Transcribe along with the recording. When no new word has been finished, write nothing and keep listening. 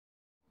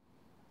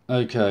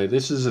Okay,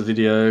 this is a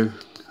video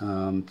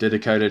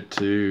dedicated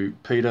to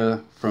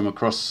Peter from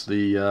across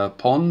the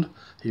pond.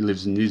 He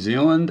lives in New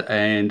Zealand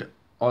and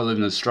I live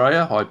in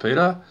Australia. Hi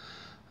Peter.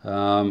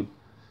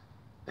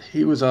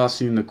 He was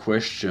asking the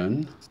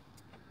question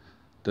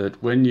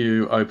that when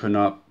you open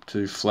up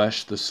to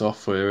flash the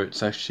software,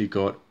 it's actually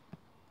got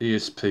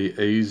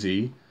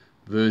ESP8285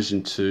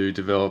 version 2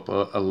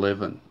 developer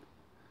 11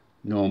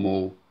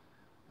 normal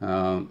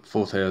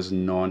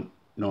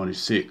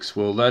 4096.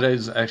 Well, that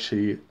is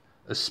actually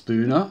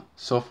Espurna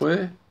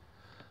software.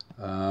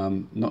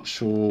 Not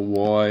sure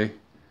why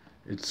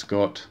it's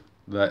got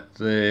that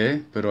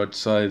there, but I'd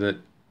say that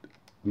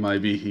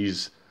maybe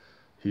he's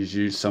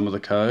used some of the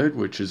code,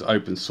 which is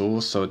open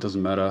source, so it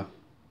doesn't matter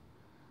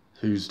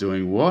who's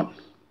doing what.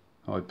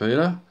 Hi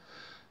Peter.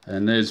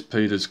 And there's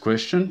Peter's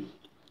question.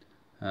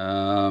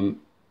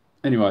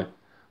 Anyway,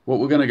 what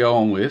we're going to go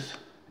on with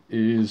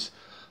is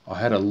I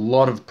had a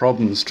lot of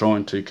problems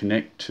trying to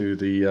connect to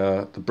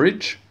the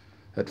bridge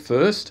at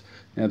first.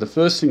 Now the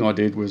first thing I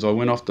did was I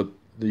went off the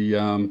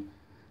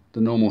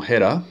normal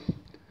header,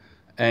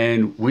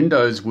 and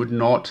Windows would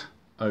not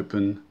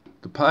open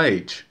the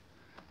page.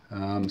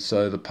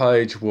 So the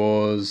page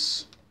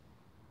was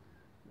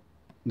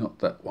not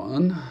that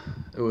one,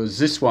 it was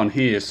this one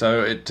here.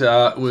 So it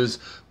was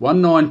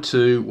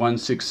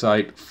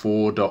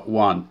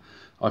 192.168.4.1.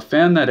 I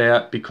found that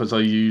out because I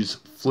use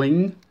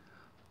Fling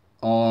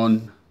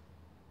on,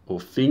 or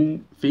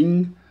Fing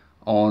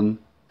on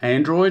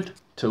Android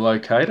to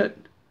locate it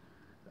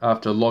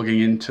after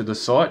logging into the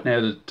site.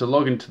 Now to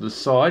log into the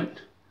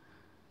site,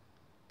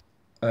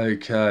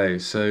 okay,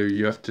 so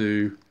you have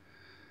to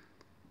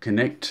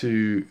connect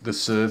to the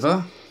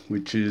server,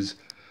 which is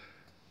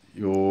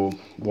your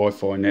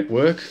Wi-Fi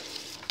network,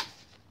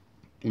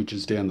 which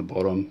is down the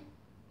bottom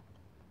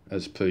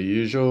as per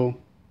usual.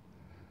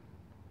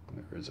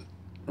 Where is it?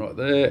 Right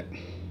there.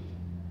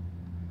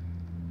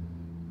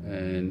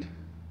 And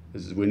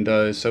this is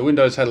Windows. So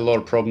Windows had a lot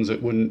of problems.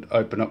 It wouldn't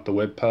open up the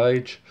web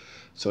page,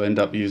 so I end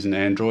up using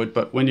Android.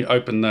 But when you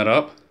open that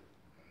up,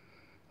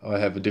 I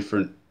have a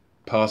different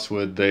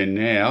password there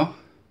now,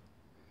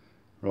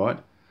 right?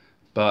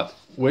 But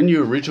when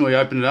you originally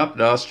opened it up,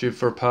 it asked you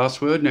for a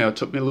password. Now it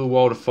took me a little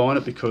while to find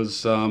it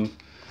because the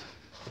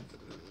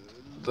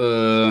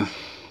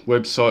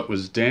website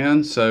was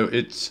down. So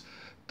it's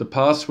the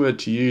password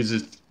to use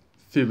is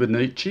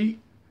fiboneicci,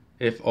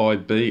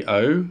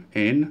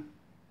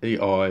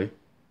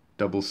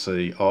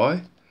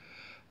 FIBONEICCI.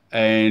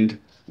 And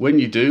when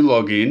you do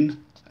log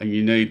in and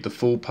you need the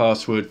full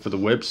password for the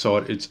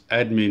website, it's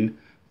admin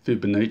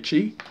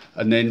fiboneicci,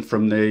 and then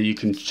from there you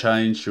can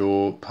change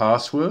your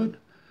password.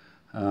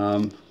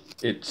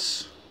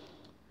 It's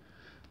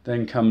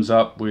then comes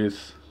up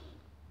with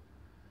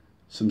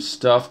some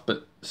stuff,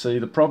 but see,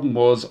 the problem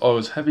was I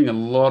was having a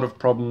lot of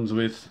problems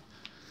with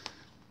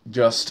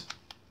just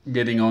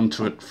getting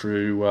onto it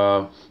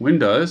through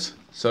Windows.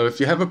 So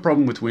if you have a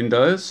problem with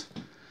Windows,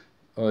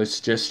 I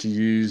suggest you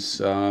use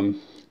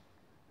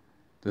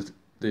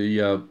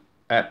the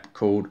app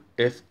called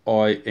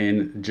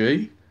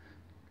FING.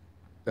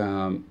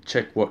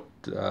 Check what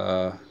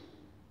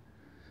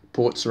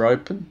ports are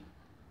open,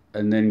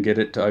 and then get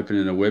it to open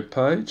in a web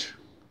page,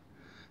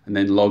 and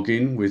then log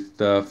in with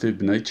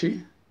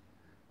Fiboneicci,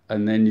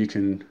 and then you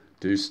can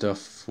do stuff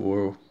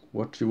for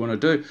what you want to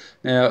do.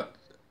 Now,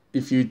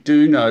 if you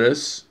do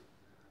notice,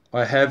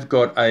 I have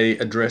got a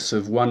address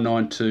of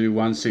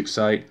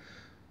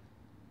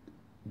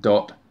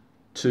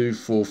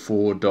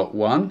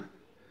 192.168.244.1.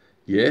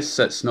 Yes,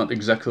 that's not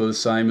exactly the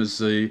same as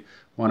the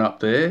one up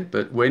there,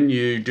 but when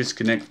you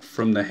disconnect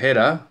from the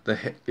header,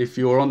 if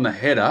you're on the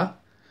header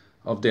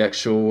of the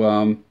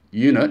actual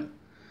unit,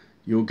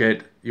 you'll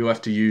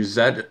have to use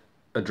that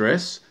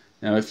address.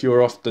 Now if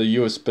you're off the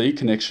USB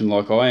connection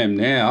like I am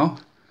now,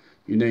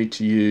 you need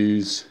to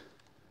use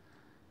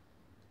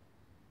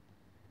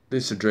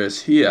this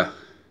address here.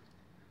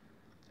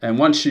 And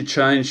once you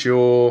change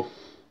your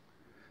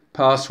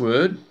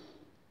password,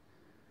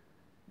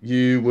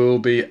 you will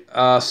be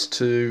asked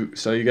to,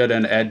 so you go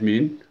down to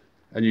admin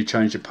and you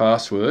change your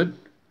password,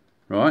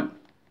 right?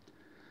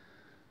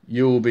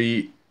 You'll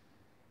be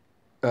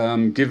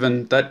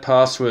given that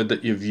password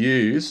that you've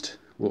used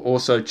will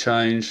also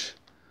change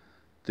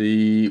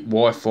the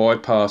Wi-Fi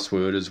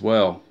password as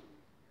well.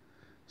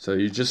 So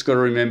you just got to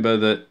remember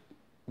that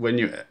when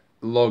you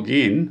log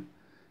in,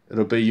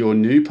 it'll be your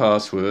new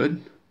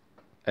password,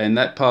 and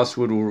that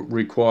password will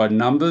require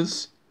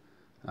numbers,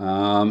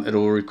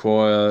 it'll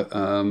require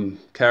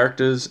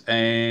characters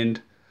and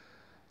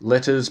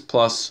letters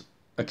plus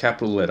a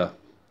capital letter,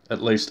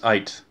 at least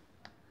 8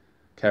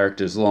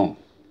 characters long.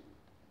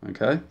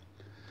 Okay,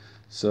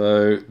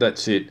 so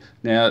that's it.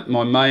 Now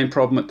my main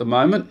problem at the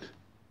moment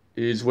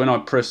is when I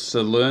press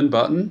the learn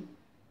button,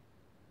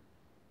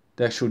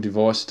 the actual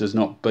device does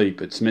not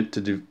beep. It's meant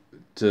to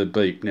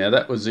beep. Now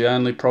that was the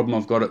only problem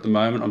I've got at the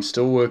moment. I'm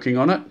still working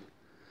on it,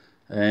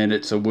 and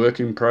it's a work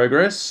in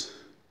progress,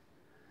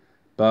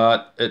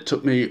 but it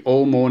took me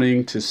all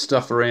morning to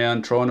stuff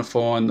around trying to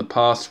find the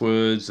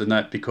passwords and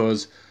that,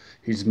 because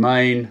his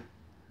main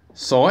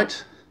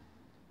site,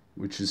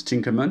 which is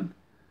Tinkerman,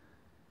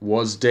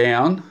 was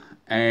down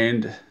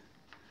and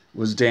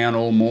was down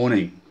all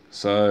morning.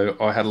 So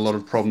I had a lot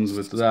of problems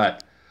with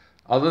that.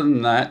 Other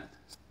than that,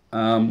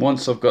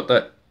 once I've got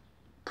that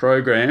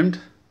programmed,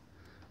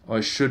 I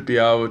should be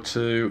able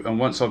to, and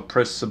once I've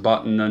pressed the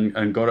button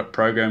and got it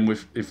programmed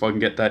with, if I can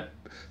get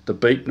the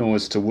beep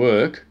noise to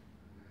work,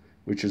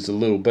 which is a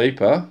little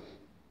beeper,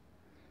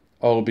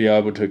 I'll be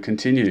able to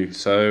continue.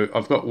 So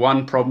I've got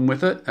one problem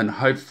with it, and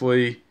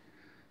hopefully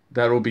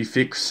that'll be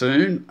fixed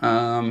soon.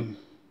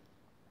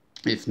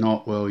 If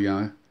not, well,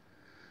 you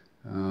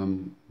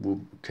know,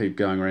 we'll keep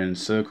going around in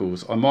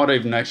circles. I might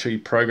even actually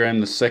program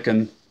the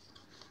second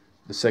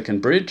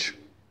bridge,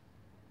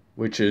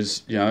 which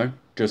is, you know,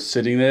 just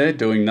sitting there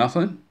doing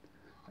nothing,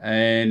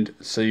 and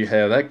see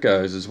how that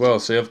goes as well.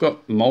 See, I've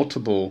got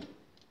multiple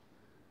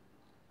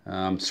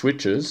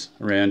switches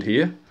around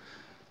here,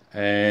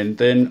 and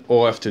then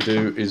all I have to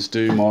do is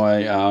do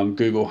my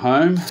Google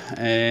Home,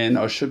 and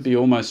I should be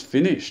almost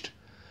finished.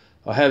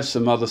 I have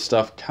some other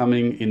stuff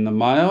coming in the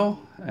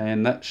mail,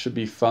 and that should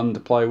be fun to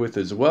play with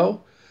as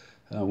well.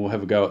 We'll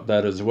have a go at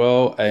that as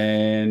well,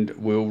 and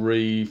we'll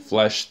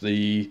re-flash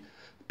the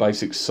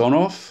basic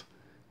Sonoff,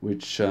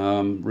 which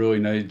really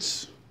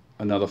needs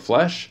another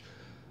flash.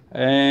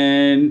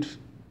 And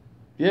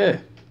yeah,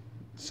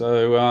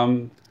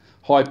 so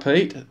hi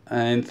Pete,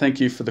 and thank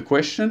you for the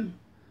question,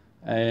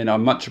 and I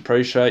much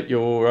appreciate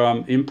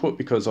your input,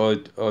 because I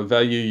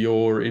value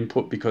your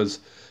input, because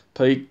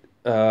Pete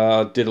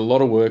did a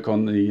lot of work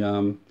on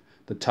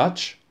the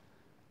touch,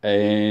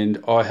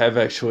 and I have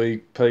actually,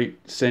 Pete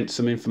sent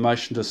some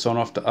information to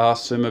Sonoff to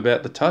ask them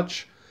about the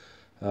touch.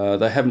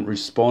 They haven't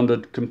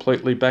responded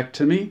completely back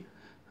to me.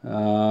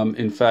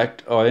 In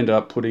fact, I ended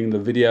up putting the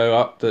video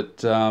up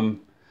that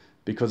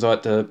because I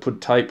had to put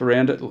tape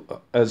around it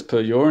as per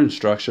your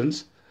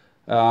instructions,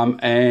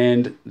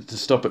 and to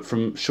stop it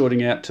from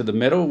shorting out to the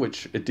metal,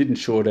 which it didn't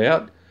short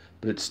out,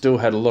 but it still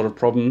had a lot of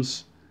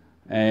problems.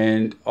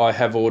 And I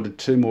have ordered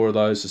 2 more of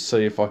those to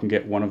see if I can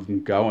get one of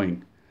them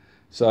going.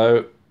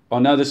 So I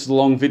know this is a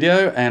long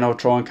video, and I'll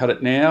try and cut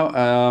it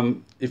now.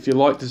 If you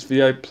like this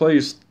video,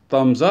 please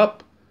thumbs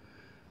up.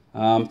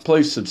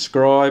 Please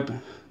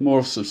subscribe.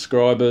 More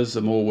subscribers,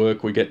 the more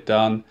work we get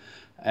done.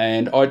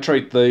 And I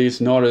treat these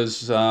not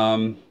as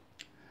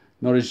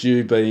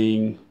you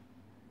being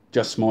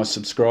just my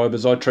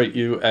subscribers. I treat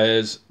you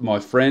as my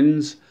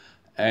friends,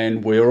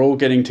 and we're all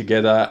getting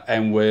together,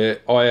 and we're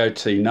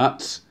IoT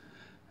nuts,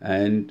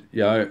 and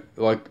you know,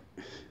 like,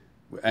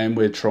 and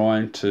we're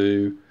trying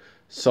to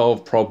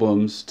solve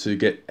problems to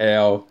get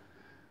our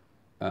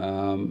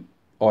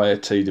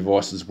IoT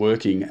devices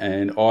working.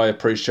 And I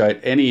appreciate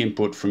any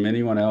input from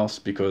anyone else,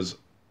 because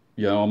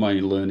you know, I'm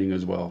only learning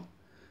as well.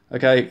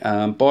 Okay,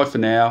 bye for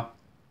now.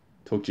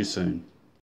 Talk to you soon.